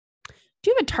Do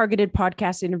you have a targeted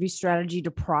podcast interview strategy to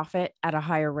profit at a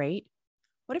higher rate?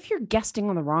 What if you're guesting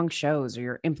on the wrong shows or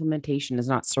your implementation is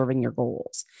not serving your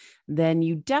goals? Then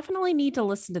you definitely need to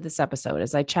listen to this episode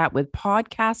as I chat with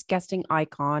podcast guesting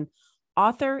icon,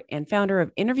 author, and founder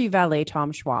of Interview Valet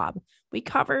Tom Schwab. We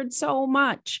covered so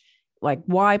much, like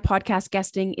why podcast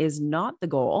guesting is not the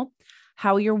goal,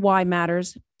 how your why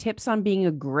matters, tips on being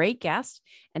a great guest,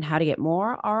 and how to get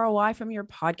more ROI from your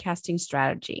podcasting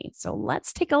strategy. So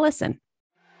let's take a listen.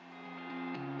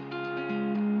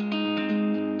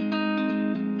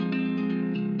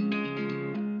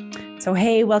 So,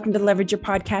 hey, welcome to the Leverage Your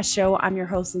Podcast Show. I'm your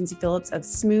host, Lindsay Phillips of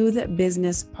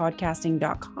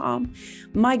smoothbusinesspodcasting.com.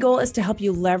 My goal is to help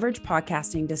you leverage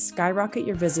podcasting to skyrocket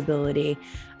your visibility,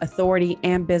 authority,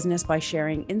 and business by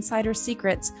sharing insider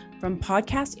secrets from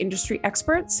podcast industry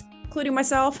experts, including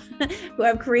myself, who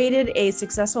have created a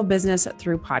successful business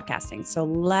through podcasting. So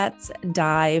let's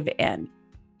dive in.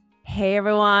 Hey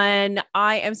everyone,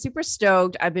 I am super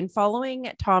stoked. I've been following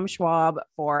Tom Schwab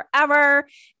forever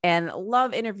and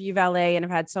love Interview Valet, and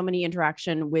I've had so many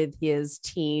interaction with his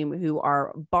team who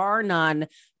are bar none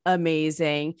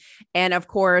amazing. And of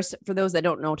course, for those that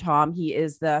don't know Tom, he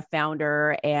is the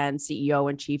founder and CEO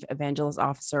and chief evangelist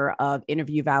officer of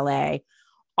Interview Valet,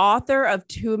 author of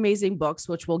 2 amazing books,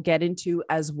 which we'll get into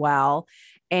as well.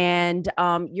 And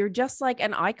you're just like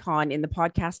an icon in the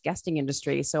podcast guesting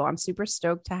industry. So I'm super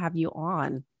stoked to have you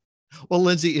on. Well,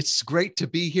 Lindsay, it's great to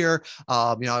be here.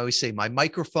 I always say my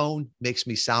microphone makes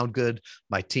me sound good.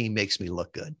 My team makes me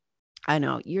look good. I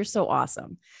know, you're so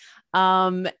awesome.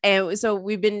 And so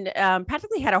we've been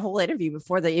practically had a whole interview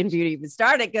before the interview even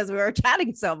started because we were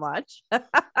chatting so much.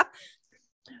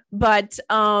 But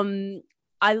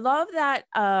I love that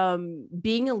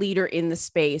being a leader in the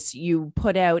space, you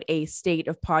put out a state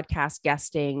of podcast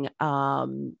guesting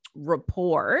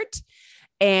report,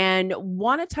 and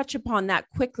want to touch upon that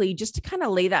quickly just to kind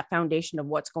of lay that foundation of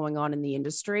what's going on in the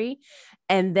industry,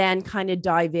 and then kind of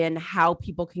dive in how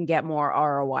people can get more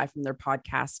ROI from their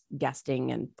podcast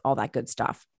guesting and all that good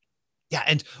stuff. Yeah.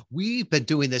 And we've been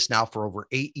doing this now for over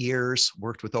 8 years,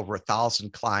 worked with over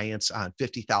 1,000 clients on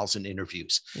 50,000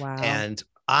 interviews. Wow. And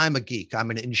I'm a geek. I'm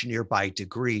an engineer by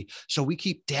degree. So we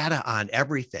keep data on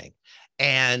everything.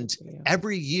 And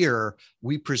every year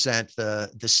we present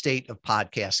the state of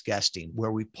podcast guesting,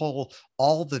 where we pull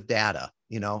all the data.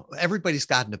 Everybody's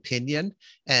got an opinion.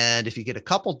 And if you get a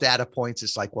couple data points,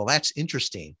 it's like, well, that's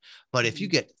interesting. But if you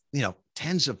get,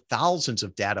 tens of thousands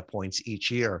of data points each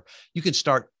year, you can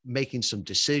start making some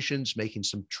decisions, making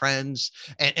some trends,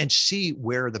 and see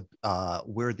where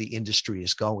the industry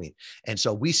is going. And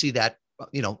so we see that,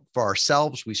 for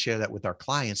ourselves, we share that with our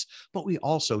clients, but we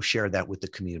also share that with the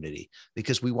community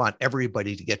because we want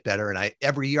everybody to get better. And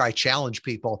every year I challenge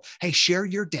people, hey, share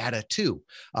your data too,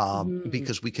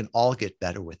 because we can all get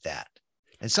better with that.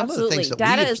 And some Absolutely. of the things that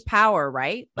data is power,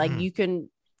 right? Like you can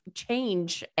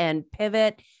change and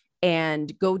pivot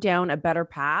and go down a better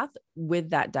path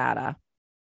with that data.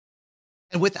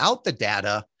 And without the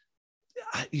data,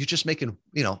 you're just making,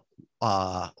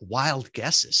 wild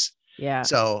guesses. Yeah.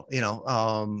 So,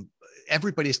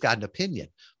 everybody's got an opinion,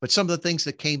 but some of the things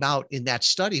that came out in that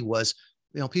study was,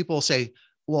 people say,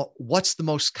 well, what's the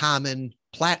most common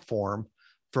platform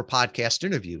for podcast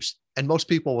interviews? And most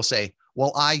people will say,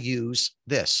 well, I use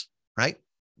this, right?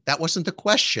 That wasn't the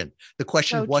question. The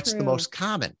question, what's the most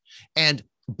common? And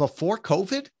before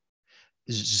COVID,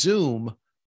 Zoom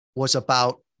was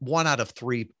about 1 out of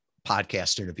 3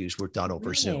 podcast interviews were done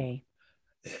over Zoom.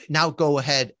 Now go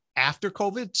ahead. After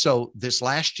COVID, so this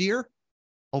last year,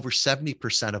 over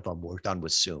 70% of them were done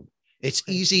with Zoom. It's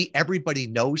easy. Everybody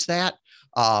knows that,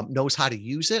 knows how to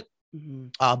use it.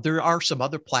 There are some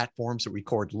other platforms that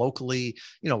record locally,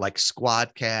 like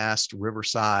Squadcast,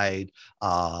 Riverside,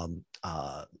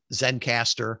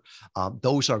 Zencaster.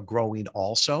 Those are growing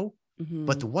also.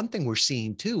 But the one thing we're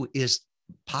seeing too is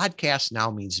podcast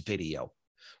now means video,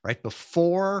 right?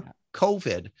 Before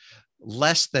COVID,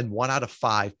 less than 1 out of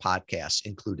 5 podcasts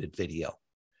included video.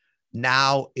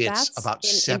 Now it's about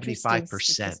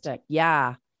 75%.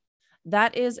 Yeah,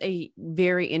 that is a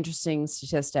very interesting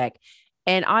statistic.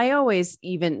 And I always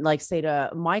even say to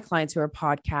my clients who are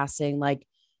podcasting,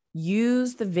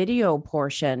 use the video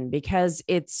portion because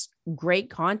it's great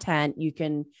content. You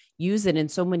can use it in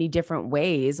so many different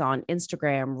ways on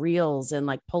Instagram, Reels, and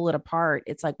pull it apart.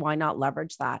 It's why not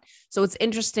leverage that? So it's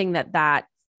interesting that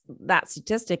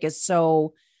statistic is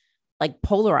so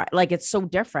polarized, it's so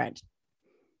different.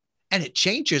 And it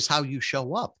changes how you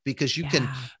show up because you can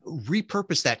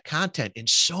repurpose that content in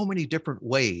so many different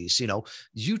ways.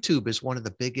 YouTube is one of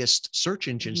the biggest search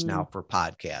engines now for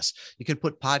podcasts. You can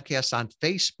put podcasts on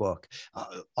Facebook,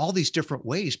 all these different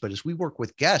ways. But as we work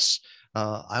with guests,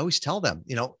 I always tell them,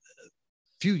 a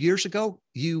few years ago,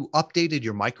 you updated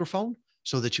your microphone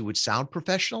so that you would sound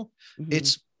professional.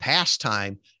 It's past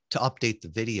time to update the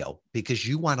video because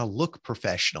you want to look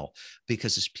professional,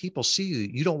 because as people see you,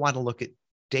 you don't want to look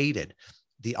dated.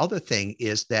 The other thing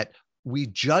is that we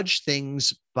judge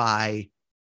things by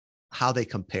how they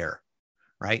compare,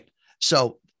 right?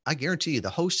 So I guarantee you the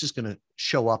host is going to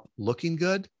show up looking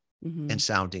good and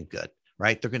sounding good,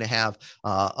 right? They're going to have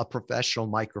a professional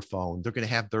microphone. They're going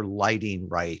to have their lighting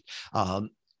right.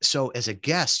 So as a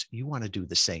guest, you want to do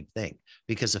the same thing,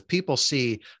 because if people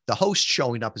see the host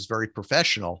showing up as very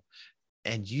professional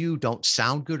and you don't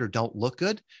sound good or don't look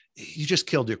good, you just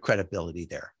killed your credibility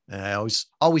there. And I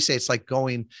always say it's like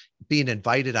being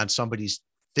invited on somebody's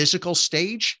physical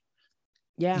stage.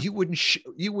 Yeah. You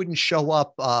wouldn't show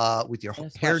up with your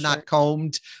hair not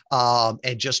combed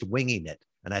and just winging it.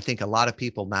 And I think a lot of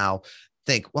people now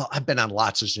think, well, I've been on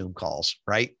lots of Zoom calls,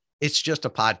 right? It's just a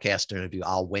podcast interview.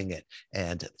 I'll wing it.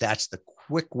 And that's the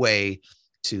quick way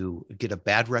to get a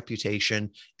bad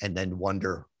reputation and then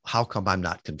wonder, how come I'm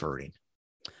not converting?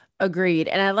 Agreed.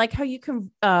 And I like how you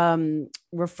can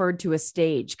referred to a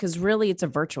stage, because really it's a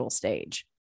virtual stage.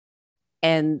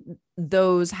 And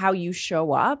how you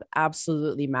show up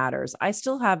absolutely matters. I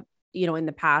still have, in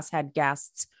the past had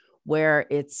guests where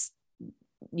it's,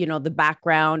 the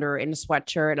background or in a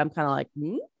sweatshirt. I'm kind of like,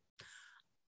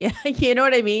 Yeah, you know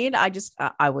what I mean?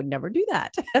 I would never do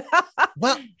that.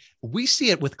 Well, we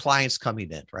see it with clients coming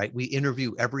in, right? We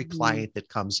interview every client that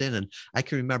comes in. And I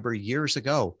can remember years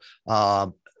ago,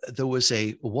 there was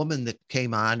a woman that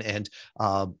came on and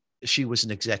she was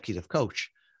an executive coach.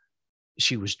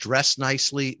 She was dressed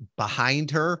nicely.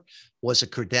 Behind her was a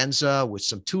credenza with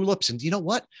some tulips. And you know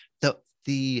what?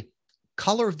 The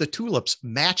color of the tulips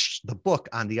matched the book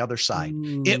on the other side.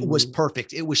 It was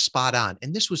perfect. It was spot on.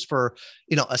 And this was for,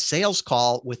 a sales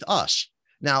call with us.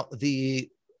 Now, the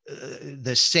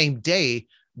same day,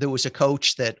 there was a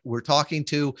coach that we're talking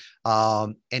to,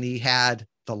 and he had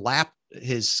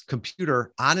his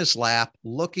computer on his lap,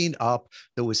 looking up.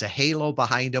 There was a halo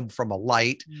behind him from a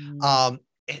light. And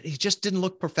he just didn't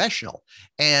look professional.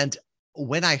 And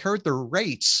when I heard the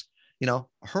rates,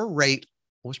 her rate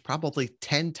was probably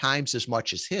 10 times as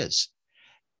much as his.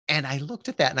 And I looked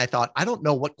at that and I thought, I don't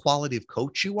know what quality of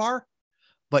coach you are,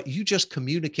 but you just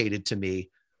communicated to me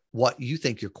what you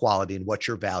think your quality and what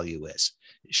your value is.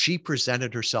 She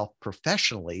presented herself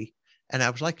professionally. And I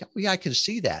was like, oh, yeah, I can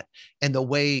see that. And the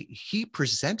way he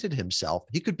presented himself,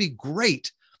 he could be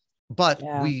great, but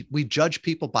we judge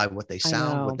people by what they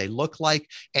sound, what they look like.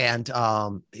 And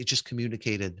it just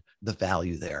communicated the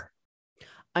value there.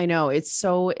 I know, it's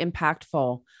so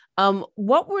impactful.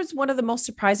 What was one of the most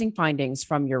surprising findings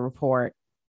from your report?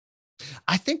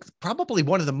 I think probably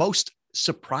one of the most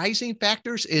surprising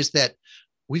factors is that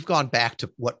we've gone back to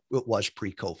what it was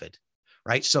pre-COVID,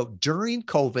 right? So during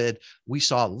COVID, we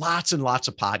saw lots and lots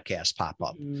of podcasts pop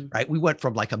up, right? We went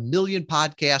from like 1 million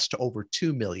podcasts to over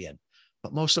 2 million,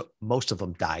 but most of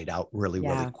them died out really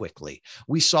quickly.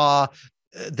 We saw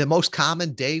the most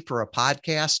common day for a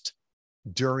podcast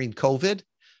during COVID,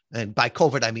 and by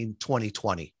COVID, I mean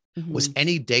 2020, was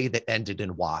any day that ended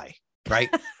in Y, right?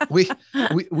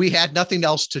 we had nothing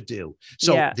else to do.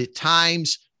 So the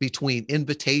times between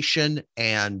invitation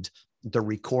and the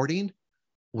recording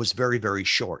was very, very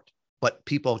short, but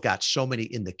people got so many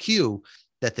in the queue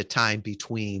that the time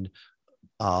between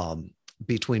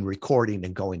recording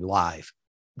and going live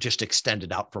just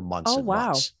extended out for months and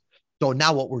months. So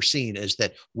now what we're seeing is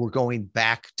that we're going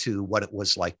back to what it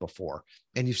was like before.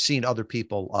 And you've seen other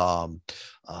people,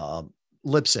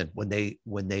 Libsyn, when they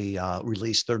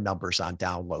released their numbers on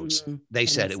downloads, they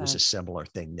said it was a similar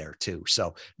thing there too.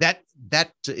 So that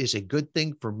is a good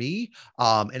thing for me.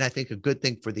 And I think a good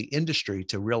thing for the industry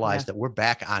to realize that we're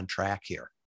back on track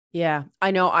here. Yeah, I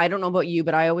know. I don't know about you,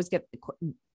 but I always get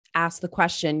asked the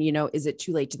question, is it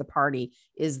too late to the party?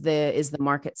 Is the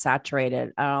market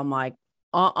saturated? And I'm like,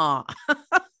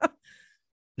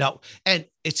 No. And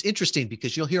it's interesting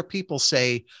because you'll hear people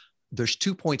say there's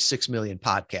 2.6 million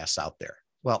podcasts out there.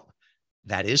 Well,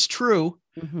 that is true.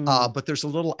 But there's a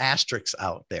little asterisk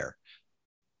out there.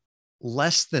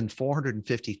 Less than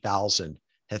 450,000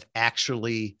 have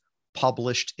actually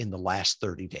published in the last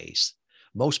 30 days.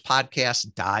 Most podcasts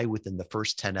die within the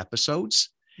first 10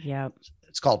 episodes. Yeah.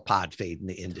 It's called pod fade in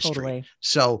the industry. Totally.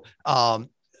 So,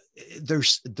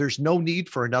 there's no need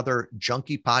for another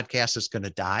junky podcast that's going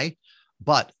to die,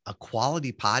 But a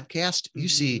quality podcast, you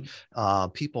see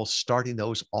Mm-hmm. people starting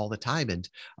those all the time. And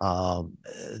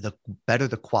the better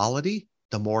the quality,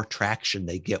 the more traction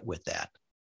they get with that.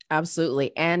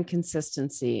 Absolutely. And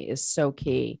consistency is so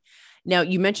key. Now,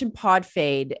 you mentioned pod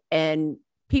fade, and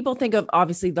people think of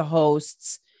obviously the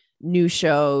hosts, new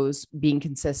shows being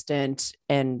consistent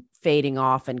and fading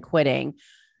off and quitting.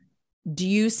 Do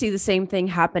you see the same thing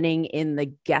happening in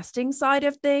the guesting side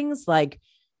of things? Like,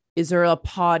 is there a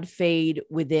pod fade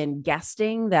within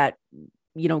guesting that,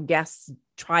 guests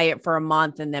try it for a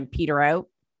month and then peter out?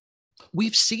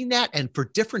 We've seen that. And for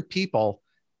different people,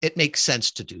 it makes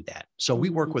sense to do that. So we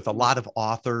work with a lot of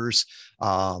authors.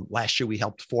 Last year, we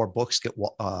helped 4 books get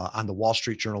on the Wall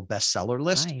Street Journal bestseller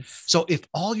list. Nice. So if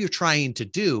all you're trying to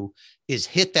do is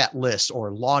hit that list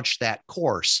or launch that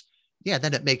course, yeah,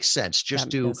 then it makes sense. Just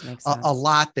do a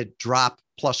lot that drop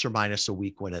plus or minus a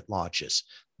week when it launches.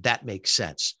 That makes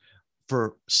sense.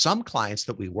 For some clients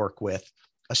that we work with,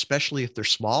 especially if they're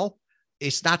small,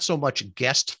 it's not so much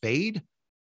guest fade,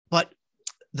 but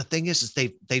the thing is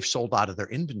they've sold out of their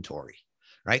inventory,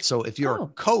 right? So if you're a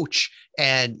coach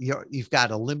and you've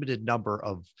got a limited number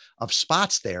of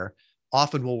spots there,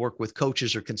 often we'll work with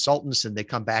coaches or consultants, and they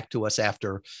come back to us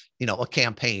after, a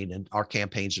campaign, and our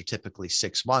campaigns are typically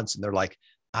 6 months, and they're like,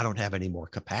 I don't have any more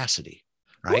capacity,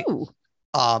 right?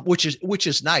 Which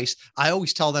is nice. I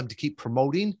always tell them to keep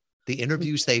promoting the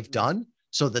interviews they've done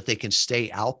so that they can stay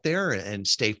out there and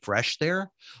stay fresh there.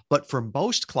 But for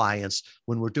most clients,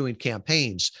 when we're doing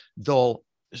campaigns, they'll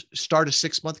start a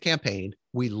 6-month campaign.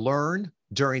 We learn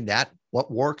during that what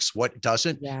works, what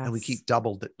doesn't, and we keep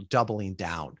doubling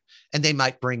down. And they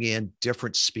might bring in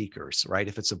different speakers, right?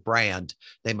 If it's a brand,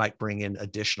 they might bring in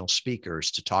additional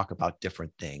speakers to talk about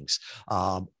different things.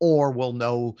 Or we'll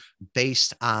know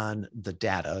based on the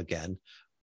data, again,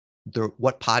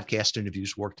 what podcast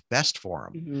interviews worked best for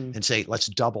them, and say, let's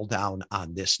double down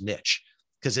on this niche.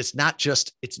 Because it's not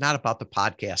about the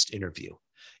podcast interview.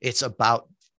 It's about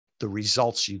the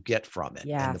results you get from it.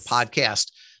 And the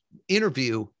podcast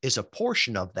interview is a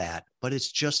portion of that, but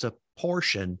it's just a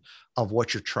portion of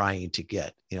what you're trying to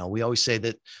get. We always say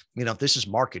that, this is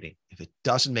marketing. If it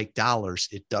doesn't make dollars,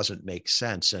 it doesn't make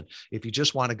sense. And if you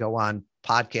just want to go on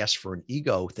podcasts for an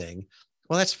ego thing,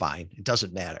 well, that's fine. It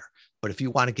doesn't matter. But if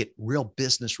you want to get real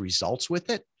business results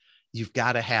with it, you've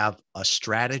got to have a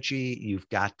strategy. You've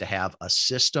got to have a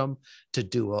system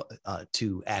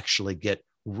to actually get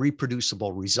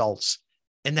reproducible results,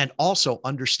 and then also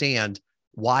understand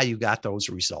why you got those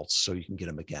results so you can get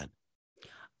them again.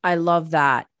 I love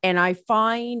that. And I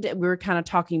find we were kind of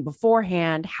talking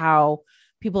beforehand how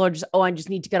people are just, I just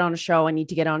need to get on a show. I need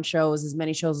to get on shows, as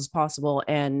many shows as possible,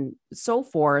 and so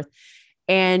forth.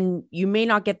 And you may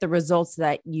not get the results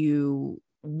that you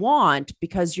want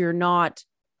because you're not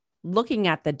looking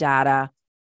at the data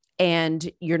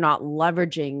and you're not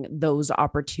leveraging those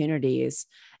opportunities.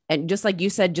 And just like you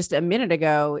said just a minute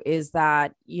ago, is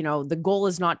that, the goal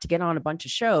is not to get on a bunch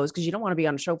of shows, because you don't want to be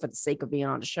on a show for the sake of being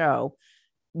on a show.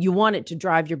 You want it to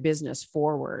drive your business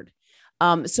forward.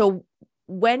 So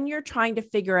when you're trying to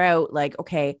figure out, like,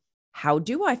 okay, how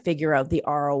do I figure out the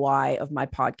ROI of my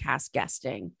podcast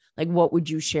guesting? Like, what would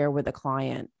you share with a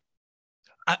client?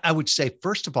 I would say,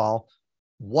 first of all,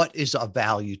 what is of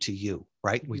value to you,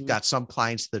 right? We've got some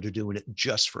clients that are doing it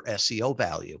just for SEO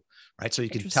value, right? So you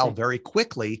can tell very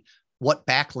quickly what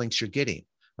backlinks you're getting,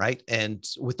 right? And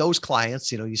with those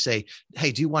clients, you say,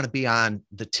 hey, do you want to be on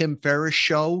the Tim Ferriss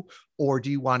show, or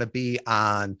do you want to be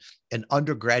on an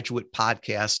undergraduate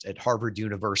podcast at Harvard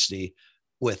University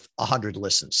with 100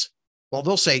 listens? Well,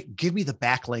 they'll say, give me the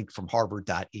backlink from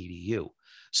harvard.edu.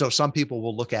 So some people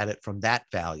will look at it from that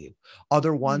value.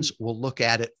 Other ones will look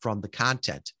at it from the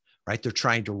content, right? They're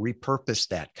trying to repurpose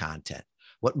that content.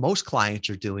 What most clients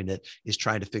are doing is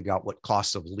trying to figure out what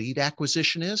cost of lead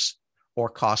acquisition is or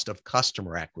cost of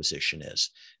customer acquisition is.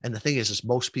 And the thing is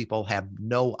most people have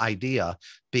no idea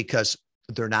because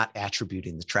they're not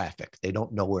attributing the traffic. They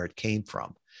don't know where it came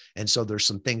from. And so there's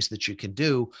some things that you can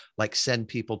do, like send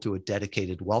people to a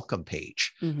dedicated welcome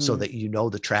page so that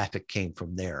the traffic came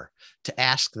from there, to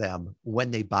ask them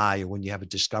when they buy or when you have a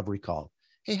discovery call,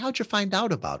 hey, how'd you find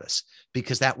out about us?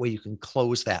 Because that way you can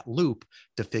close that loop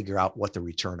to figure out what the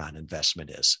return on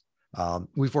investment is.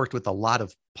 We've worked with a lot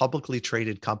of publicly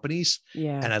traded companies,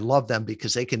 and I love them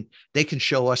because they can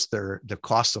show us their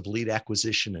cost of lead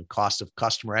acquisition and cost of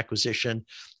customer acquisition,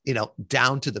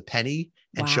 down to the penny,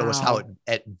 and show us how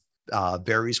it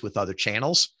varies with other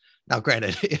channels. Now,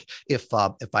 granted, if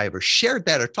I ever shared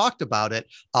that or talked about it,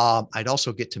 I'd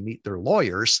also get to meet their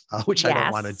lawyers, which I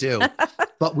don't want to do.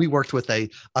 But we worked with a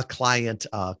client,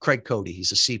 Craig Cody.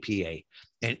 He's a CPA.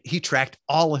 And he tracked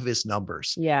all of his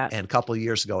numbers. Yeah. And a couple of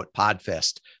years ago at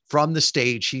Podfest, from the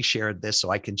stage, he shared this,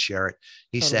 so I can share it.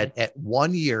 He said at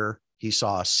 1 year, he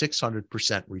saw a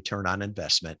 600% return on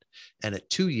investment. And at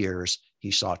 2 years,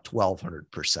 he saw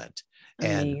 1,200%.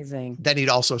 Amazing. And then he'd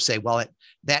also say, well,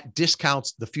 that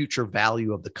discounts the future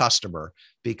value of the customer,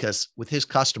 because with his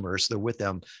customers, they're with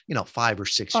them, 5 or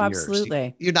 6 years.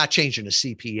 Absolutely. You're not changing a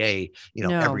CPA,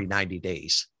 No. every 90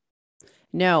 days.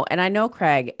 No. And I know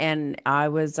Craig, and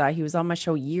he was on my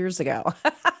show years ago.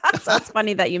 So it's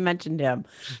funny that you mentioned him.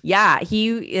 Yeah.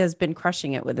 He has been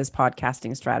crushing it with his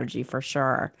podcasting strategy for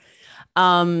sure.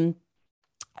 And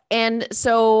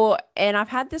I've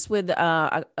had this with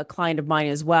a client of mine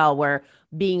as well, where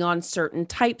being on certain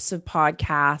types of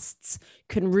podcasts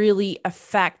can really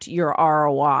affect your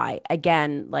ROI.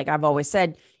 Again, like I've always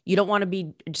said, you don't want to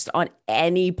be just on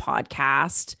any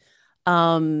podcast.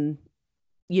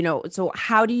 So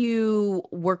how do you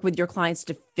work with your clients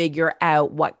to figure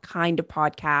out what kind of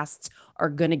podcasts are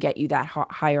going to get you that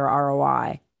higher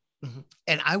ROI? Mm-hmm.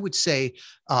 And I would say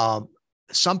some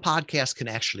podcasts can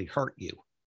actually hurt you,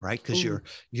 right? Because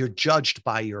you're judged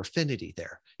by your affinity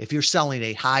there. If you're selling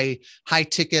a high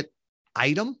ticket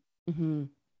item, mm-hmm.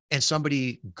 and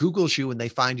somebody Googles you and they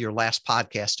find your last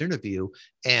podcast interview,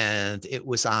 and it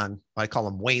was on, I call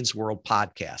them Wayne's World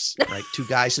podcasts, right? 2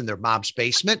 guys in their mom's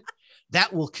basement,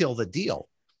 that will kill the deal.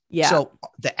 Yeah. So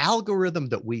the algorithm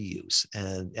that we use,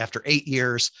 and after 8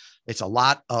 years, it's a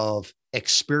lot of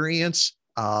experience.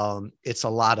 It's a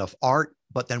lot of art,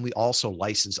 but then we also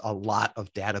license a lot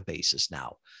of databases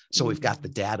now. So we've got the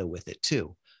data with it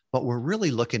too, but we're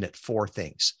really looking at 4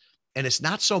 things. And it's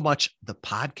not so much the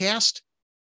podcast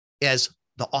as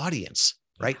the audience,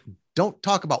 right? Don't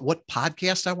talk about what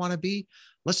podcast I want to be.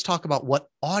 Let's talk about what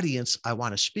audience I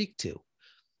want to speak to.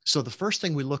 So the first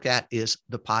thing we look at is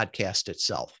the podcast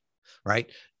itself, right?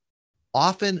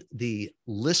 Often the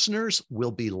listeners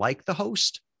will be like the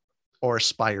host or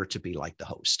aspire to be like the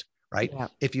host, right? Yeah.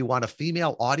 If you want a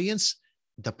female audience,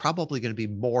 they're probably going to be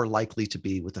more likely to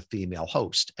be with a female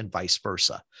host, and vice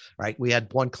versa, right? We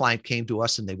had one client came to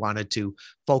us and they wanted to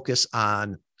focus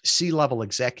on C-level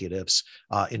executives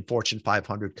in Fortune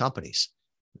 500 companies.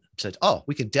 Said, oh,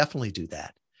 we can definitely do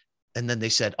that. And then they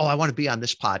said, oh, I want to be on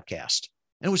this podcast.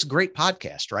 And it was a great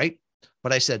podcast, right?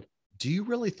 But I said, do you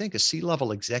really think a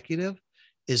C-level executive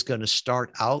is going to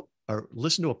start out or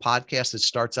listen to a podcast that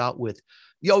starts out with,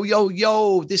 yo, yo,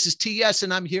 yo, this is TS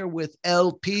and I'm here with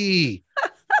LP.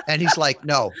 And he's like,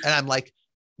 no. And I'm like,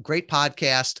 great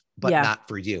podcast, but not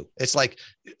for you. It's like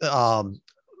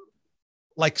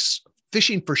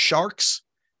fishing for sharks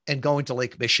and going to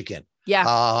Lake Michigan.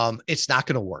 Yeah. It's not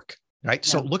going to work, right?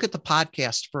 So look at the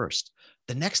podcast first.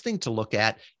 The next thing to look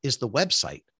at is the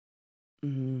website.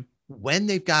 Mm-hmm. When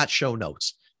they've got show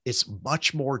notes, it's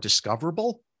much more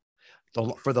discoverable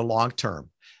for the long term.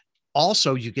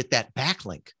 Also, you get that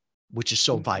backlink, which is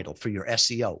so vital for your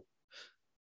SEO.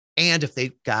 And if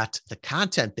they've got the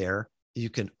content there, you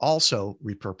can also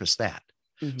repurpose that.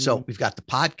 Mm-hmm. So we've got the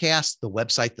podcast, the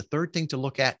website. The third thing to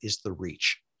look at is the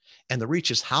reach. And the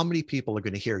reach is how many people are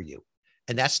going to hear you.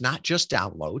 And that's not just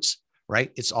downloads,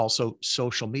 right? It's also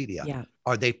social media. Yeah.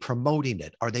 Are they promoting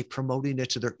it? Are they promoting it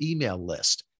to their email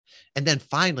list? And then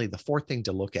finally, the fourth thing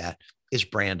to look at is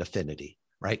brand affinity,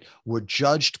 right? We're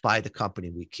judged by the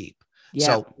company we keep. Yeah.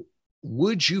 So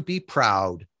would you be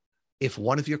proud if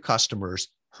one of your customers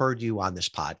heard you on this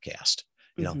podcast?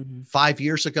 5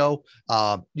 years ago,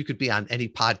 you could be on any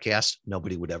podcast.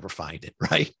 Nobody would ever find it,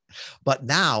 right? But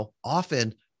now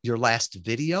often your last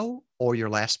video or your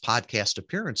last podcast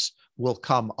appearance will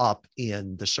come up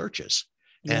in the searches.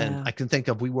 Yeah. And I can think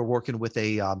of, we were working with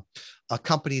a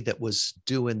company that was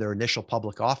doing their initial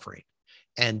public offering,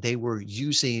 and they were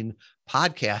using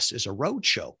podcasts as a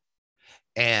roadshow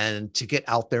and to get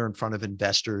out there in front of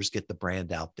investors, get the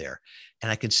brand out there.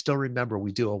 And I can still remember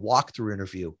we do a walkthrough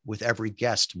interview with every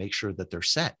guest to make sure that they're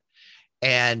set.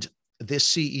 And this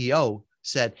CEO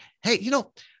said, hey,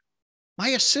 my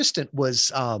assistant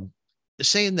was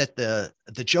saying that the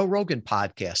Joe Rogan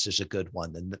podcast is a good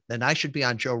one, and then I should be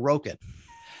on Joe Rogan.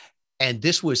 And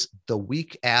this was the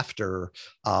week after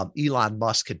Elon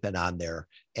Musk had been on there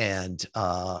and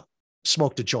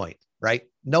smoked a joint, right?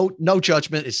 No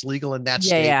judgment. It's legal in that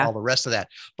state, all the rest of that.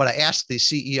 But I asked the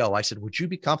CEO, I said, would you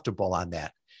be comfortable on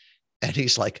that? And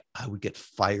he's like, I would get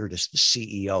fired as the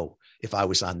CEO if I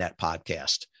was on that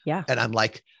podcast. Yeah. And I'm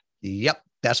like, yep,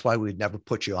 that's why we'd never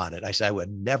put you on it. I said, I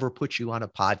would never put you on a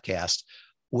podcast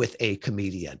with a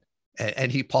comedian.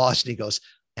 And he paused and he goes,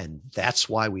 and that's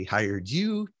why we hired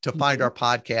you to find our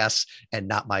podcasts and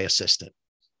not my assistant.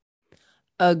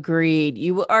 Agreed.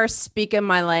 You are speaking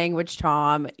my language,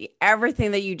 Tom.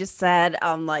 Everything that you just said,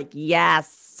 I'm like,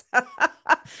 yes.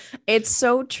 It's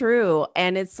so true.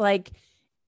 And it's like,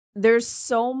 there's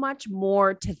so much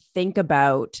more to think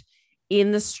about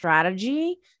in the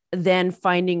strategy than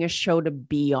finding a show to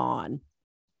be on.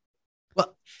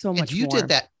 Well, So and much more.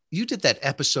 you did that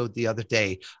episode the other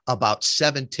day about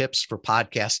 7 tips for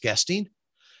podcast guesting.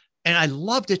 And I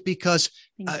loved it because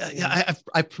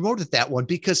I promoted that one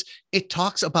because it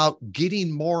talks about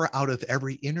getting more out of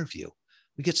every interview.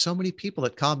 We get so many people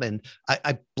that come, and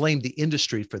I blame the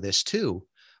industry for this too,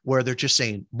 where they're just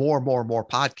saying more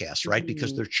podcasts, right?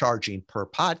 Because they're charging per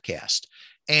podcast.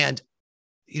 And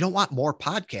you don't want more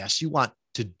podcasts. You want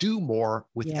to do more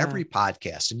with every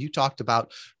podcast. And you talked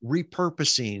about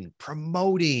repurposing,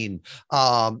 promoting,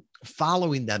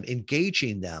 following them,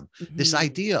 engaging them. This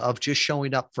idea of just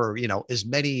showing up for, as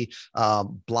many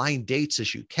blind dates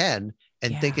as you can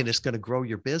and thinking it's going to grow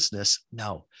your business.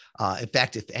 No. In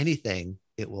fact, if anything,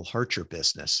 it will hurt your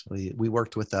business. We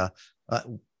worked with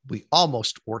we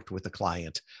almost worked with a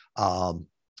client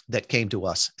that came to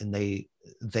us, and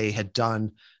they had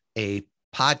done a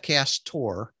podcast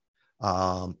tour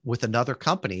with another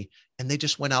company, and they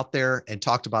just went out there and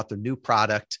talked about their new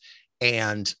product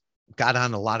and got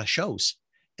on a lot of shows.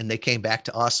 And they came back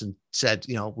to us and said,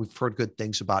 we've heard good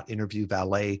things about Interview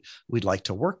Valet. We'd like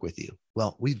to work with you.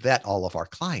 Well, we vet all of our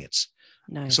clients.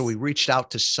 Nice. So we reached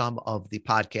out to some of the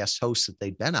podcast hosts that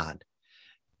they'd been on,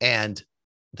 and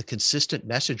the consistent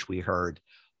message we heard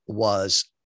was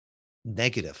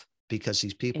negative, because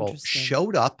these people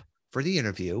showed up for the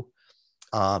interview,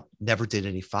 never did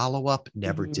any follow-up,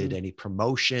 never did any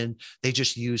promotion. They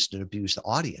just used and abused the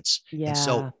audience. And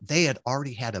so they had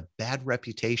already had a bad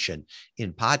reputation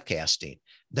in podcasting.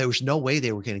 There was no way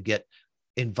they were going to get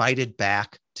invited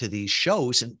back to these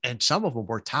shows. And some of them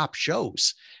were top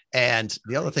shows. And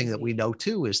the other thing that we know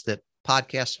too is that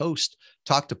podcast hosts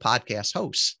talk to podcast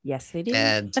hosts. Yes, they do.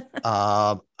 And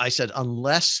I said,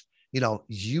 unless,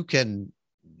 you can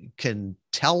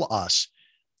tell us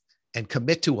and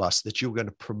commit to us that you're going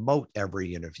to promote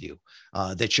every interview,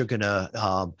 that you're going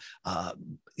to,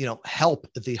 help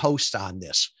the host on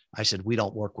this. I said, we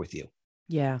don't work with you.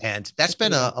 Yeah. And that's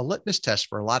been a litmus test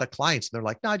for a lot of clients. And they're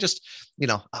like, no, I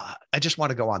just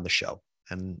want to go on the show.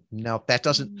 And no, that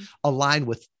doesn't align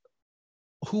with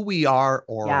who we are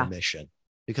or our mission,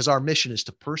 because our mission is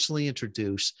to personally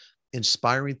introduce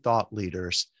inspiring thought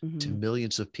leaders to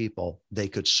millions of people they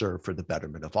could serve for the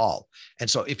betterment of all. And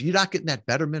so if you're not getting that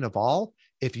betterment of all,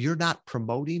 if you're not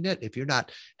promoting it, if you're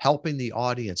not helping the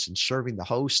audience and serving the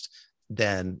host,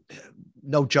 then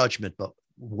no judgment, but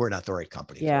we're not the right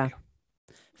company for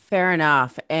you. Fair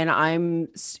enough. And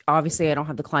obviously I don't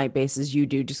have the client base as you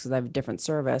do, just because I have a different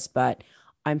service, but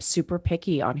I'm super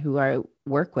picky on who I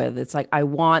work with. It's like, I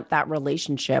want that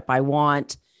relationship. I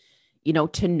want,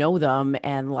 to know them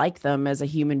and like them as a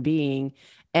human being.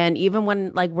 And even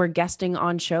when we're guesting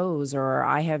on shows, or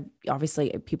I have obviously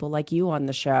people like you on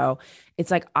the show, it's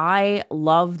like, I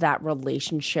love that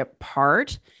relationship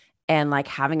part and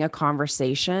having a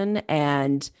conversation.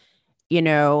 And,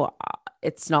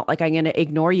 it's not like I'm going to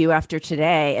ignore you after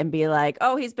today and be like,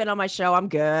 oh, he's been on my show, I'm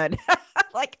good.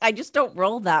 I just don't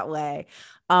roll that way.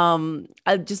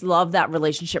 I just love that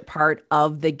relationship part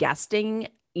of the guesting,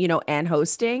 and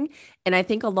hosting. And I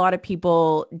think a lot of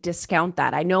people discount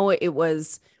that. I know it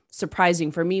was surprising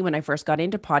for me when I first got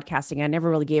into podcasting. I never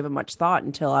really gave it much thought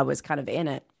until I was kind of in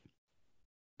it.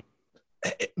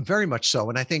 Very much so.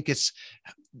 And I think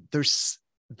there's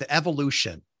the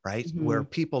evolution, right? Where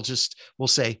people just will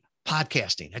say,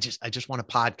 podcasting, I just want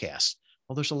to podcast.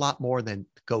 Well, there's a lot more than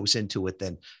goes into it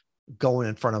than going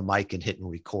in front of a mic and hitting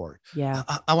record. Yeah.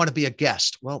 I want to be a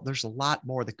guest. Well, there's a lot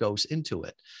more that goes into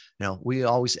it. We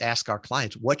always ask our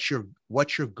clients, what's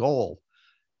your goal?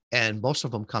 And most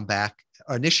of them come back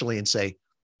initially and say,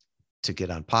 to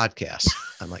get on podcasts.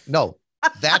 I'm like, no,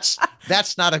 that's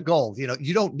not a goal.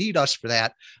 You don't need us for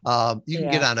that. You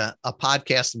can get on a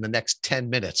podcast in the next 10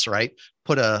 minutes, right?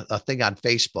 Put a thing on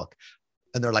Facebook.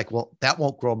 And they're like, well, that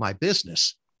won't grow my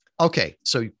business. Okay.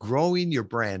 So growing your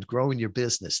brand, growing your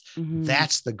business,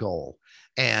 that's the goal.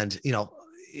 And,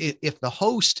 if the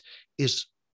host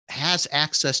has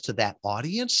access to that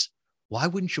audience, why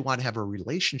wouldn't you want to have a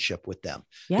relationship with them?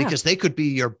 Yeah. Because they could be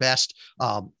your best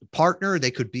partner.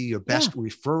 They could be your best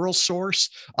referral source.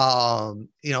 I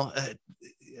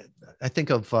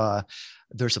think of,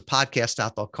 there's a podcast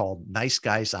out there called Nice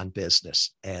Guys on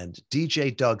Business, and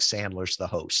DJ Doug Sandler's the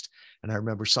host. And I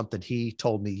remember something he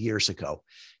told me years ago.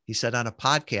 He said, on a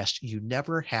podcast, you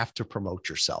never have to promote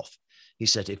yourself. He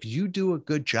said, if you do a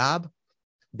good job,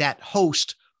 that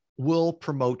host will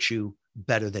promote you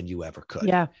better than you ever could.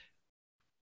 Yeah,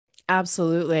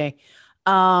 absolutely.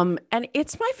 And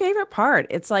it's my favorite part.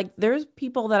 It's like there's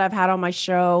people that I've had on my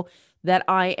show that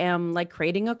I am like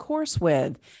creating a course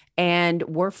with, and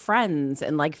we're friends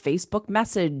and like Facebook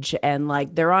message, and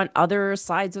like they're on other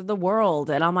sides of the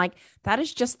world. And I'm like, that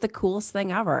is just the coolest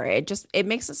thing ever. It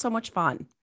makes it so much fun.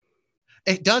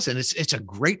 It does. And it's a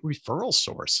great referral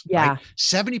source, right? Yeah.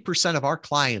 70% of our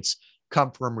clients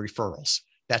come from referrals.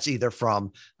 That's either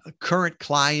from current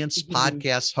clients, Mhm.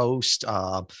 podcast hosts,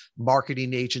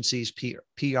 marketing agencies,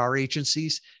 PR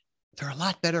agencies. They're a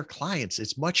lot better clients.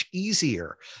 It's much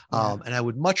easier. Yeah. And I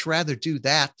would much rather do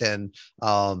that than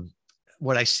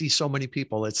what I see so many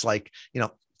people. It's like,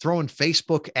 throwing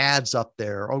Facebook ads up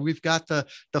there. Oh, we've got the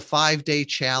 5-day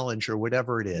challenge or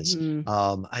whatever it is.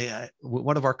 Mhm.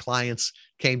 One of our clients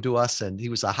came to us and he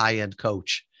was a high-end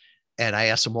coach. And I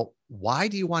asked him, well, why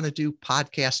do you want to do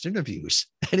podcast interviews?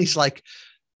 And he's like,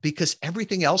 because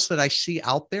everything else that I see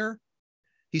out there,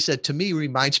 he said, to me,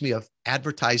 reminds me of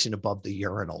advertising above the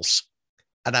urinals.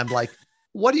 And I'm like,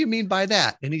 what do you mean by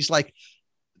that? And he's like,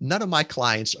 none of my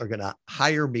clients are going to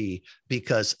hire me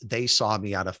because they saw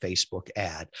me on a Facebook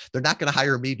ad. They're not going to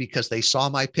hire me because they saw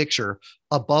my picture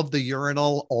above the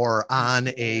urinal or on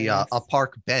a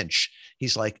park bench.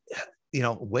 He's like,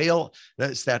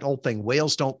 that's that old thing.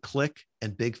 Whales don't click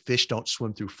and big fish don't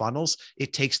swim through funnels.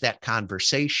 It takes that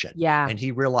conversation. Yeah. And he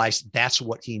realized that's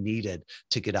what he needed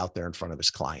to get out there in front of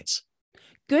his clients.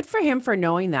 Good for him for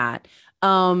knowing that.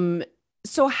 Um,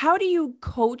 so how do you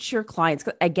coach your clients?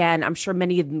 'Cause again, I'm sure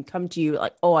many of them come to you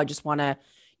like, oh, I just want to,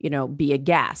 be a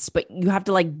guest, but you have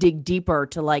to like dig deeper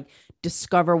to like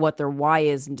discover what their why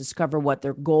is and discover what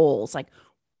their goals. Like,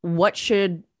 what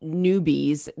should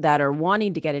newbies that are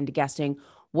wanting to get into guesting,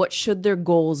 what should their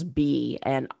goals be?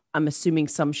 And I'm assuming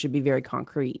some should be very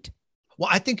concrete. Well,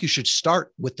 I think you should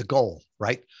start with the goal,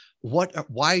 right?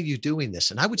 Why are you doing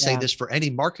this? And I would say Yeah. this for any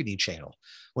marketing channel.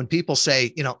 When people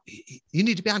say, you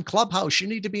need to be on Clubhouse, you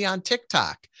need to be on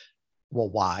TikTok. Well,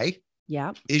 why?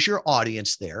 Yeah. Is your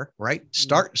audience there, right?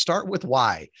 Mhm. Start with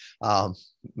why.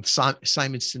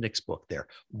 Simon Sinek's book there.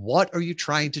 What are you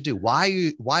trying to do?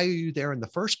 Why are you there in the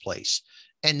first place?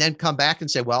 And then come back and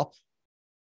say, well,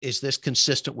 is this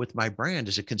consistent with my brand?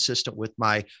 Is it consistent with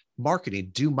my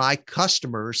marketing? Do my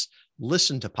customers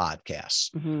listen to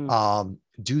podcasts? Mhm.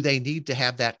 Do they need to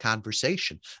have that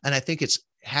conversation? And I think it's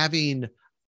having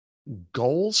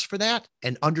goals for that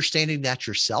and understanding that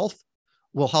yourself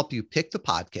will help you pick the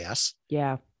podcasts.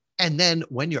 Yeah. And then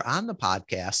when you're on the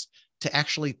podcast, to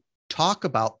actually talk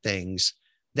about things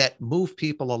that move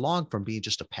people along from being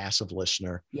just a passive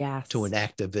listener to Yes. an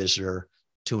active visitor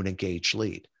to an engaged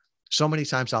lead. So many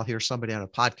times I'll hear somebody on a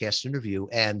podcast interview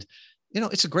and,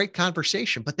 it's a great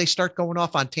conversation, but they start going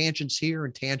off on tangents here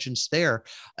and tangents there.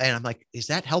 And I'm like, is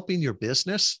that helping your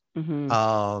business?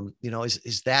 Mhm.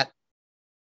 Is that,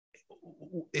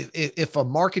 if a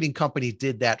marketing company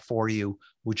did that for you,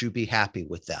 would you be happy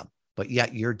with them? But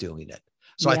yet you're doing it.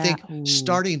 So I Yeah. think Ooh.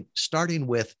 starting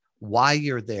with why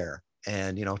you're there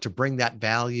and, to bring that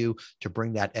value, to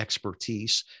bring that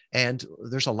expertise. And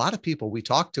there's a lot of people we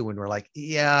talk to and we're like,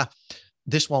 yeah,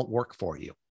 this won't work for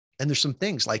you. And there's some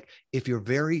things like if you're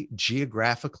very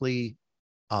geographically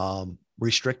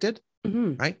restricted,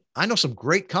 Mhm. right? I know some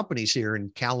great companies here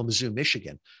in Kalamazoo,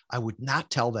 Michigan. I would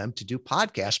not tell them to do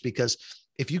podcasts because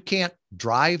if you can't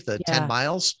drive the 10 Yeah.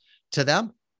 miles to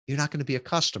them, you're not going to be a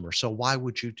customer. So why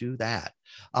would you do that?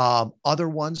 Other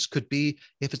ones could be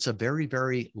if it's a very,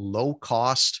 very low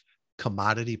cost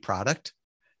commodity product,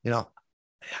 you know,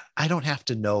 I don't have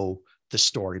to know the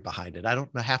story behind it. I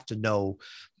don't have to know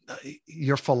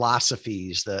your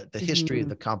philosophies, the history of Mhm.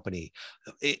 the company.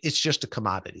 It's just a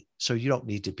commodity. So you don't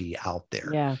need to be out there.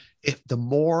 Yeah. If the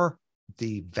more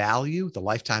the value, the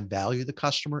lifetime value the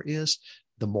customer is,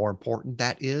 the more important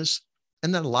that is.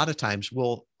 And then a lot of times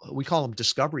we call them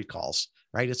discovery calls,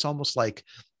 right? It's almost like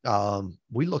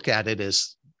we look at it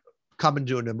as come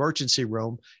into an emergency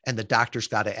room and the doctor's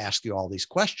got to ask you all these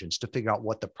questions to figure out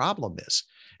what the problem is.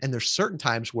 And there's certain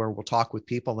times where we'll talk with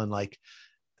people and like,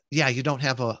 yeah, you don't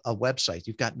have a website.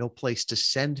 You've got no place to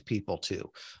send people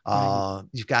to. Right.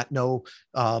 You've got no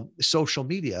social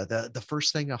media. The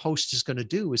first thing a host is going to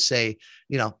do is say,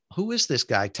 who is this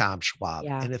guy, Tom Schwab?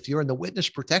 Yeah. And if you're in the witness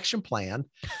protection plan,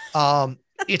 um,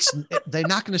 they're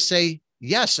not going to say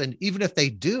yes. And even if they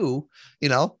do,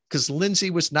 because Lindsay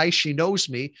was nice, she knows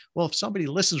me. Well, if somebody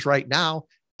listens right now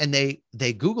and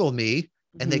they Google me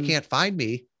and they Mhm. can't find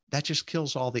me, that just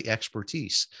kills all the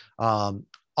expertise.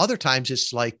 Other times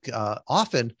it's like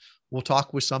often we'll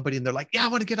talk with somebody and they're like, yeah, I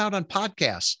want to get out on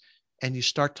podcasts. And you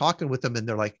start talking with them and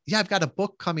they're like, yeah, I've got a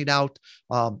book coming out.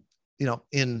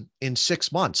 in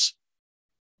 6 months.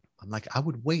 I'm like, I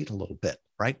would wait a little bit,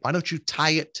 right? Why don't you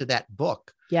tie it to that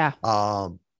book? Yeah.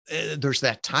 There's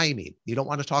that timing. You don't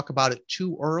want to talk about it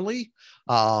too early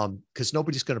because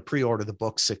nobody's going to pre-order the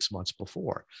book 6 months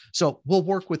before. So we'll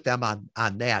work with them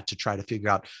on that to try to figure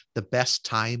out the best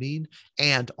timing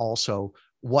and also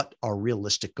what are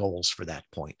realistic goals for that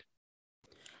point.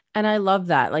 And I love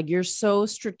that. Like, you're so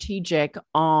strategic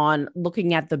on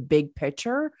looking at the big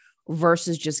picture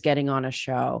versus just getting on a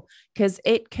show, because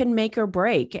it can make or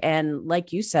break. And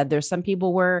like you said, there's some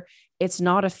people where it's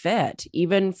not a fit.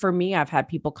 Even for me, I've had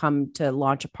people come to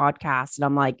launch a podcast and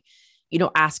I'm like,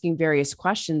 asking various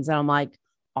questions. And I'm like,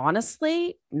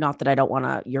 honestly, not that I don't want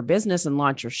to your business and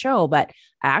launch your show, but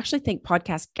I actually think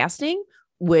podcast guesting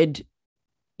would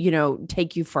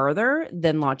take you further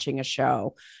than launching a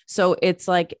show. So it's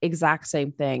like exact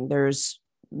same thing. There's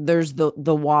the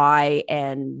why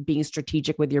and being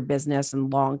strategic with your business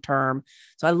and long term.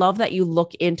 So I love that you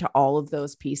look into all of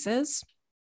those pieces.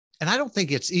 And I don't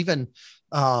think it's even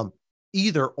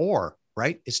either or,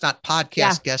 right? It's not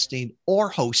podcast guesting or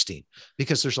hosting,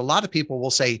 because there's a lot of people will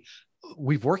say,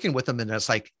 we've working with them and it's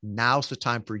like, now's the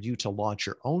time for you to launch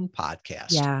your own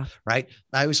podcast. Yeah. Right.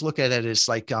 I always look at it as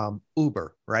like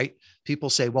Uber, right?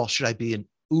 People say, well, should I be an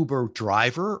Uber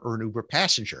driver or an Uber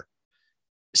passenger?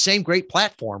 Same great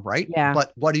platform, right? Yeah.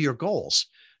 But what are your goals?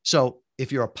 So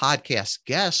if you're a podcast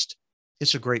guest,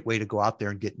 it's a great way to go out there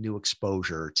and get new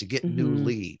exposure, to get new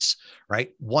leads,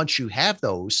 right? Once you have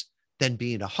those, then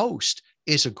being a host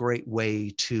is a great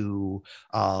way to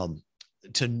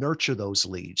nurture those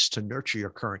leads, to nurture your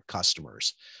current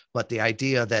customers. But the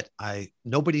idea that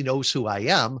nobody knows who I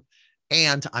am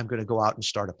and I'm going to go out and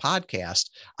start a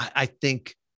podcast, I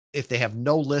think if they have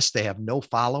no list, they have no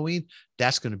following,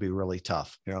 that's going to be really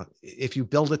tough. If you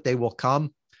build it, they will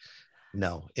come.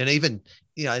 No. And even,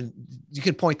 and you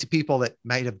can point to people that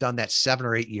might have done that 7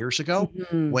 or 8 years ago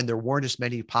when there weren't as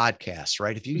many podcasts,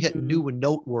 right? If you hit new and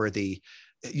noteworthy,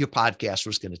 your podcast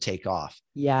was going to take off.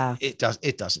 Yeah. It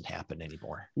doesn't happen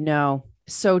anymore. No,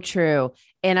 so true.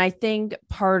 And I think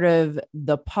part of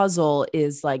the puzzle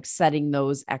is like setting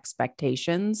those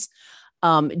expectations.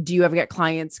 Do you ever get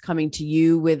clients coming to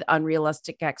you with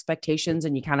unrealistic expectations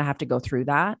and you kind of have to go through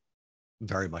that?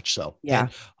 Very much so. Yeah.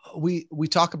 And we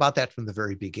talk about that from the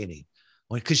very beginning.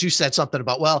 Because you said something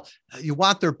about, well, you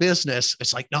want their business.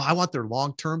 It's like, no, I want their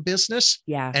long-term business.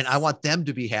 Yes. And I want them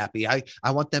to be happy. I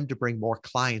want them to bring more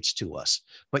clients to us.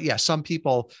 But yeah, some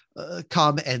people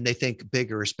come and they think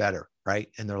bigger is better, right?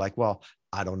 And they're like, well,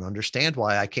 I don't understand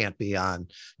why I can't be on,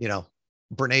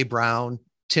 Brene Brown,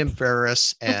 Tim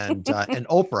Ferriss, and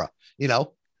Oprah.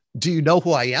 Do you know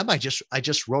who I am? I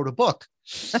just wrote a book.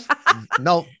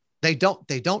 No, they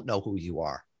don't know who you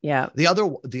are. Yeah. The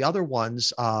other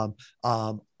ones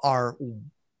are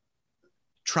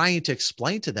trying to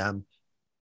explain to them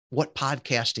what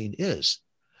podcasting is.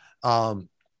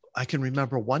 I can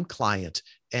remember one client,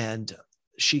 and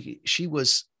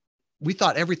we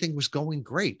thought everything was going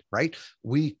great, right?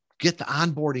 We get the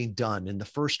onboarding done in the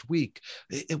first week.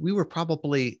 We were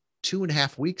probably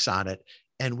 2.5 weeks on it,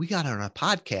 and we got on a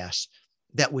podcast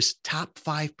that was top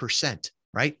 5%,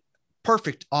 right?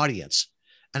 Perfect audience.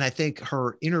 And I think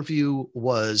her interview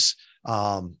was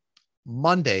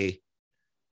Monday.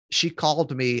 She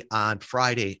called me on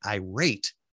Friday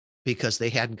irate because they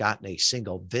hadn't gotten a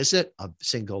single visit, a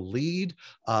single lead,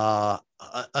 a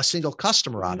single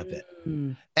customer out of it.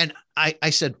 And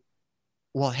I said,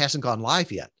 well, it hasn't gone live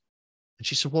yet. And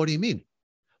she said, what do you mean?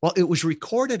 Well, it was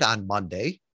recorded on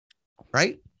Monday,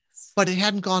 right? But it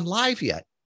hadn't gone live yet.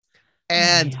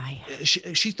 And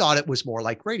she thought it was more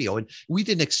like radio. And we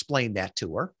didn't explain that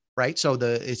to her, right? So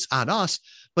it's on us.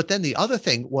 But then the other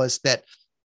thing was that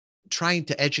trying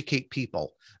to educate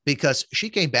people, because she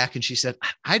came back and she said,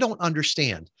 I don't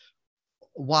understand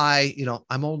why,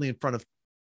 I'm only in front of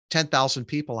 10,000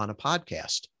 people on a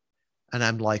podcast. And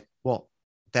I'm like, well,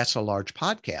 that's a large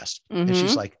podcast. And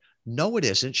she's like, no, it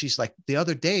isn't. She's like, the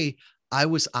other day I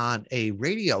was on a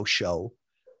radio show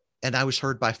and I was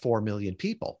heard by 4 million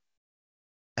people.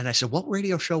 And I said, what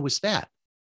radio show was that?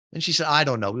 And she said, I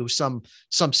don't know. It was some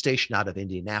station out of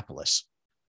Indianapolis.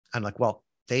 I'm like, well,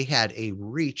 they had a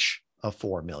reach of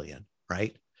 4 million,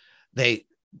 right?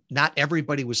 Not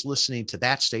everybody was listening to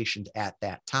that station at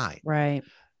that time. Right.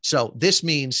 So this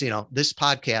means, this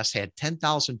podcast had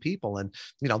 10,000 people, and,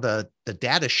 the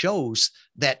data shows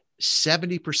that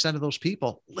 70% of those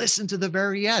people listen to the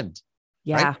very end.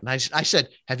 Yeah. Right? And I said,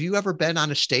 have you ever been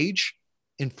on a stage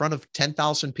in front of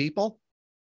 10,000 people?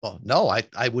 Well, no,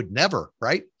 I would never.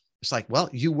 Right. It's like,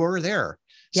 well, you were there.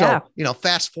 Yeah. So,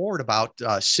 fast forward about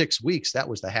 6 weeks, that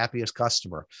was the happiest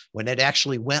customer when it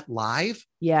actually went live.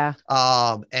 Yeah.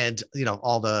 And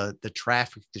all the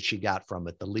traffic that she got from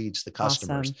it, the leads, the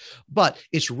customers, Awesome. but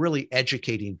it's really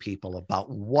educating people about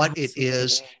what it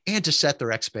is and to set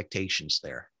their expectations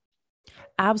there.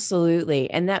 Absolutely.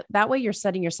 And that way you're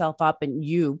setting yourself up, and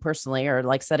you personally are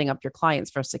like setting up your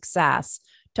clients for success,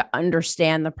 to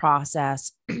understand the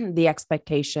process, the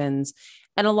expectations.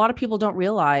 And a lot of people don't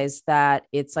realize that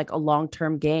it's like a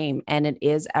long-term game, and it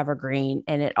is evergreen,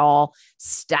 and it all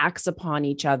stacks upon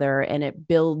each other, and it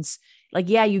builds, like,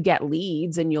 yeah, you get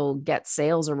leads and you'll get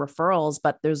sales or referrals,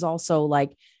 but there's also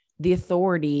like the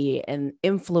authority and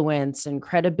influence and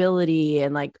credibility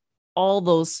and like all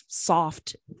those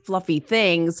soft, fluffy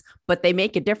things, but they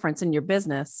make a difference in your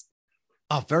business.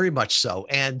 Oh, very much so.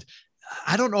 And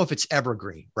I don't know if it's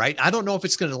evergreen, right? I don't know if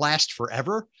it's going to last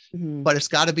forever, but it's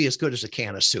got to be as good as a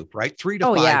can of soup, right? 3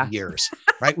 to 5 years,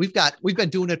 right? We've been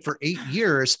doing it for 8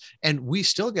 years, and we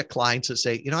still get clients that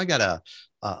say, I got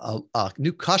a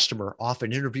new customer off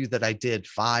an interview that I did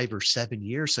 5 or 7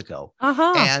 years ago.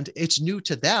 And it's new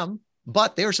to them,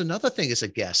 but there's another thing as a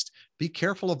guest: be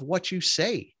careful of what you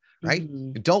say, right?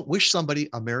 Don't wish somebody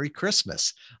a Merry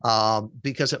Christmas,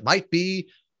 because it might be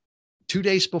 2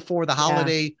 days before the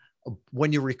holiday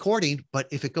when you're recording, but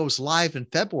if it goes live in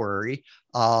February,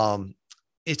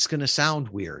 it's going to sound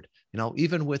weird.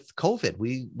 Even with COVID,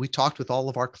 we talked with all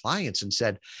of our clients and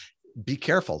said, be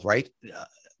careful, right?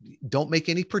 Don't make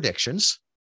any predictions,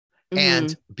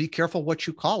 and be careful what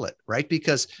you call it, right?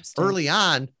 Because early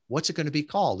on, what's it going to be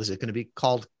called? Is it going to be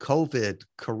called COVID,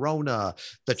 Corona,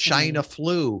 the China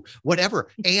flu,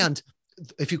 whatever? And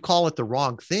if you call it the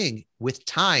wrong thing, with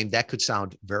time, that could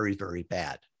sound very, very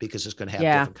bad, because it's going to have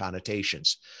different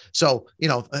connotations. So,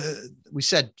 we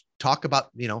said, talk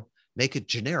about, make it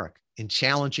generic in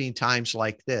challenging times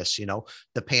like this,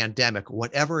 the pandemic,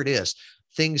 whatever it is,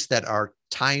 things that are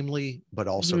timely, but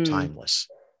also timeless.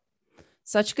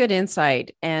 Such good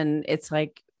insight. And it's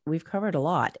like, we've covered a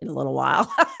lot in a little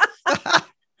while.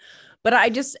 But I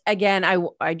just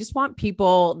want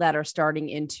people that are starting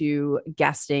into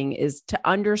guesting is to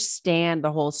understand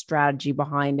the whole strategy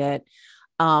behind it,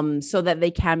 so that they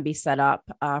can be set up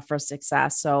for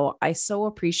success. So I so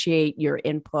appreciate your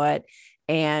input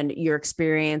and your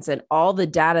experience and all the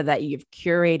data that you've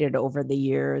curated over the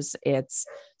years. It's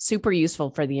super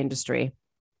useful for the industry.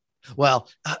 Well,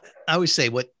 I always say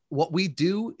what we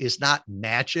do is not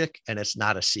magic, and it's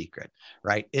not a secret,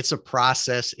 right? It's a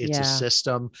process. It's a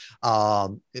system.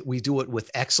 We do it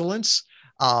with excellence.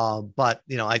 But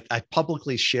I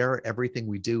publicly share everything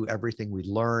we do, everything we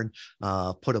learn,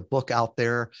 put a book out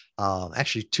there,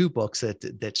 actually 2 books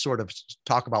that sort of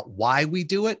talk about why we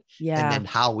do it and then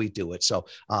how we do it. So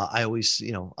I always,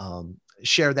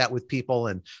 share that with people,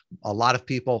 and a lot of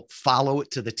people follow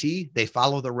it to the T. They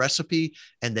follow the recipe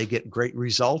and they get great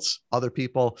results. Other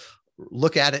people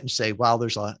look at it and say, well,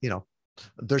 there's a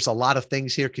lot of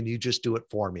things here. Can you just do it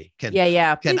for me? Can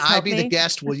I be the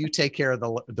guest? Will you take care of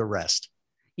the rest?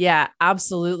 Yeah,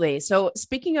 absolutely. So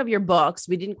speaking of your books,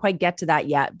 we didn't quite get to that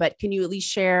yet, but can you at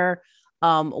least share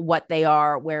what they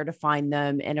are, where to find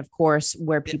them, and of course,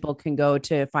 where people can go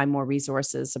to find more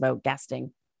resources about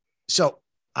guesting? So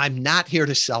I'm not here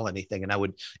to sell anything, and I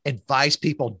would advise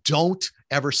people, don't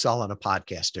ever sell on a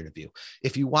podcast interview.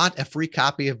 If you want a free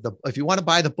copy if you want to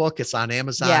buy the book, it's on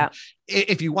Amazon. Yeah.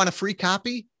 If you want a free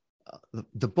copy,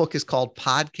 the book is called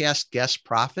Podcast Guest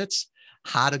Profits: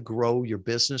 How to Grow Your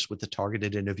Business with the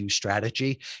Targeted Interview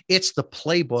Strategy. It's the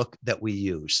playbook that we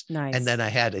use. Nice. And then I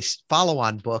had a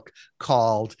follow-on book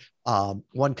called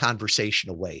One Conversation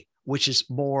Away, which is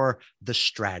more the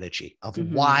strategy of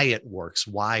why it works,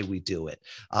 why we do it.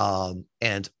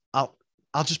 And I'll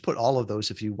just put all of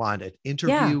those, if you want, at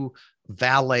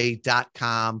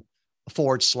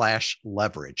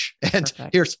interviewvalet.com/leverage. And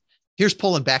here's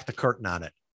pulling back the curtain on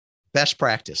it. Best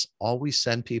practice: always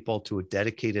send people to a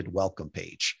dedicated welcome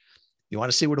page. You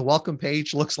want to see what a welcome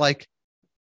page looks like?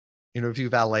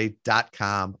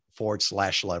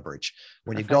 interviewvalet.com/leverage.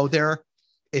 When you go there,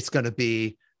 it's going to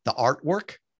be the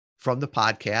artwork from the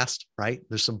podcast, right?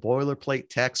 There's some boilerplate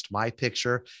text, my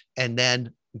picture, and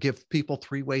then give people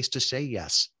 3 ways to say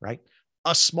yes, right?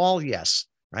 A small yes,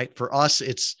 right? For us,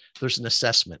 there's an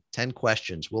assessment, 10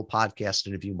 questions. Will podcast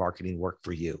interview marketing work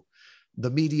for you? The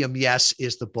medium yes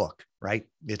is the book, right?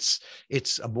 It's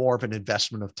a more of an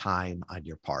investment of time on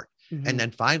your part. And then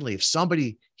finally, if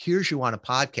somebody hears you on a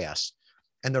podcast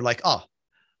and they're like, oh,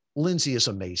 Lindsay is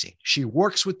amazing. She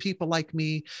works with people like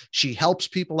me. She helps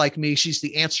people like me. She's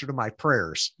the answer to my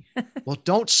prayers. Well,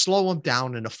 don't slow them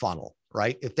down in a funnel,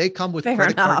 right? If they come with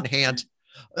credit card in hand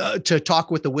to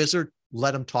talk with the wizard,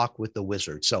 let them talk with the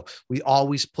wizard. So we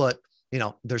always put,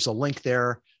 there's a link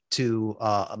there to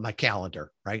my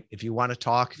calendar, right? If you want to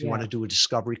talk, if you want to do a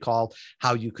discovery call,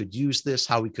 how you could use this,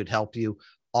 how we could help you,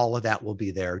 all of that will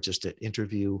be there just at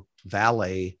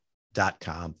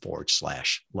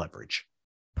interviewvalet.com/leverage.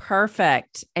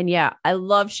 Perfect. And yeah, I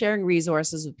love sharing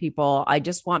resources with people. I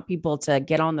just want people to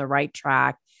get on the right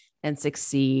track and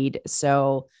succeed.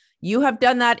 So you have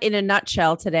done that in a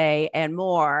nutshell today and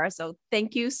more. So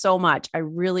thank you so much. I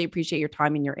really appreciate your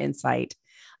time and your insight.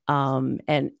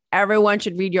 And everyone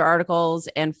should read your articles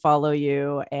and follow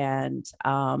you. And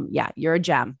you're a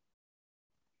gem.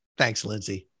 Thanks,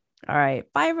 Lindsay. All right.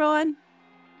 Bye, everyone.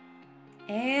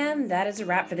 And that is a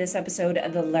wrap for this episode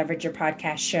of the Leverage Your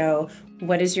Podcast Show.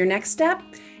 What is your next step?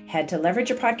 Head to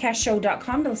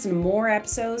leverageyourpodcastshow.com to listen to more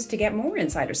episodes to get more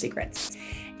insider secrets.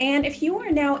 And if you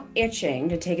are now itching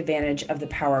to take advantage of the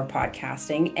power of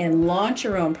podcasting and launch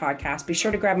your own podcast, be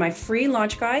sure to grab my free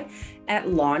launch guide at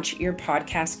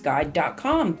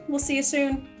launchyourpodcastguide.com. We'll see you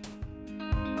soon.